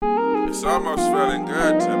It's almost feeling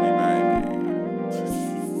good to me,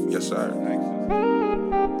 baby. Yes, sir.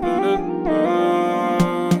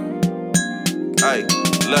 Hey,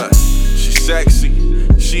 look, she sexy,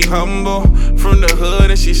 she humble, from the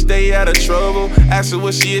hood and she stay out of trouble. Asked her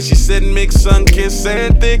what she is, she said mix, sun kiss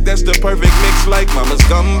and thick. That's the perfect mix like mama's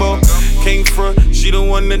gumbo. King for, she the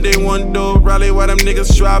one that they want though. Raleigh why them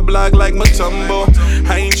niggas try block like Matumbo.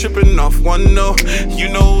 I ain't tripping off one no. You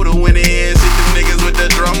know who the winner is, hit the niggas with the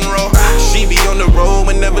drum roll. She be on the road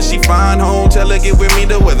whenever she find home. Tell her get with me,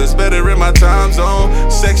 the weather's better in my time zone.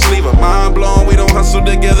 Sex leave her mind blown. We don't hustle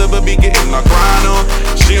together but be getting our grind on.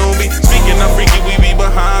 She don't be speaking up freaky, we be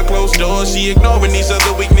behind closed doors. She ignoring these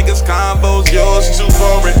other weak niggas combos. Yours too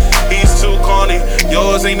boring, he's too corny.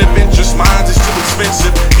 Yours ain't of interest, mine's is too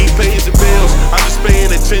expensive. He pays the bills, I'm just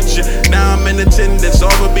paying attention. Now I'm in attendance,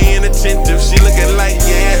 all for being attentive. She looking like,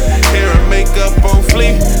 yeah, hair and makeup on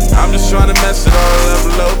fleek. I'm just trying to mess it all up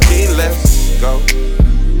low key, let's go.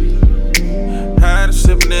 Had her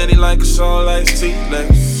sipping Annie like it's all iced tea,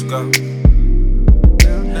 let's go.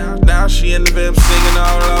 Now she in the bed singing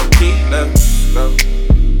all low key, let's go.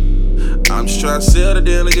 I'm just trying to seal the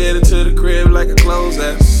deal and get it to the crib like a clothes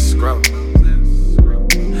escrow.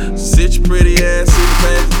 Sit your pretty ass in the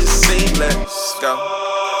passenger seat, let's go.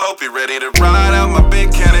 Hope you're ready to ride out my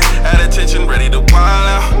big cannon. At attention, ready to wild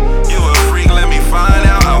out. You a freak, let me find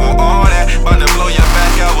out. I want all that, about to blow your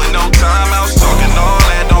back out with no timeouts. Talking all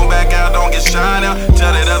that, don't back out, don't get shot out.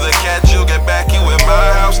 Tell that other cat you'll get back, you in my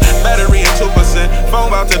house. Battery at 2%, phone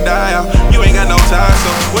about to die out. You ain't got no time,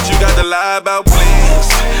 so what you got to lie about, please?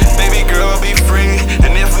 Baby girl, be free,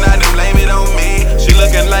 and if not, then blame it on me. She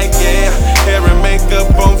looking like, yeah, hair and makeup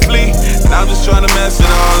on fleek. And I'm just trying to mess it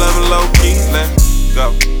all up low key, let's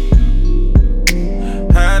go.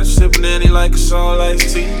 Had her sipping Annie like it's all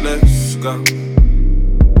iced tea, let's go.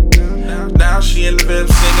 Now she in the bed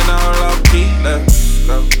singing all low key, let's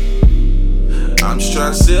go. I'm just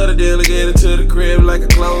trying to seal the deal and get it to the crib like a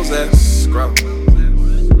clothes escrow.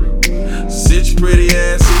 Sit your pretty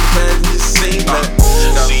ass in the passenger seat, let's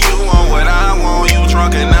go. See you want what I want, you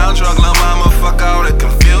drunk and I'm drunk, lil' mama, fuck all the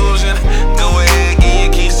confusion. Go ahead, give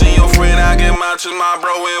your keys to your friend, I'll get mine to my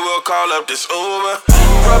bro and we'll call up this Uber.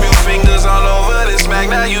 Rub your fingers all over this Mac,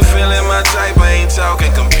 now you feeling my type, I ain't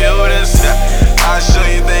talking computers. I'll show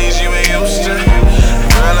you things you ain't used to.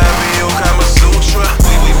 Girl, I be your Kama Sutra.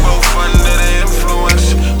 We both under the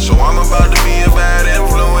influence, so I'm about to be a bad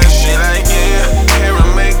influence. She like, yeah, hair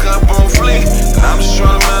and makeup on fleek, and I'm just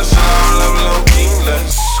trying to mess it all up low key,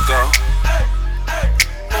 let's go.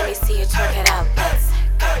 Let me see you twerk it out, let's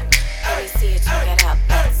go. Let me see you twerk it out,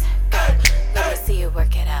 let's go. Let me see you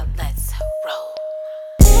work it out, let's roll.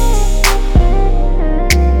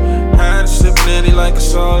 Had her sipping Annie like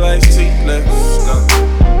it's all iced tea, let's go.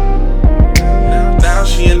 Now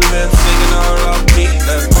she in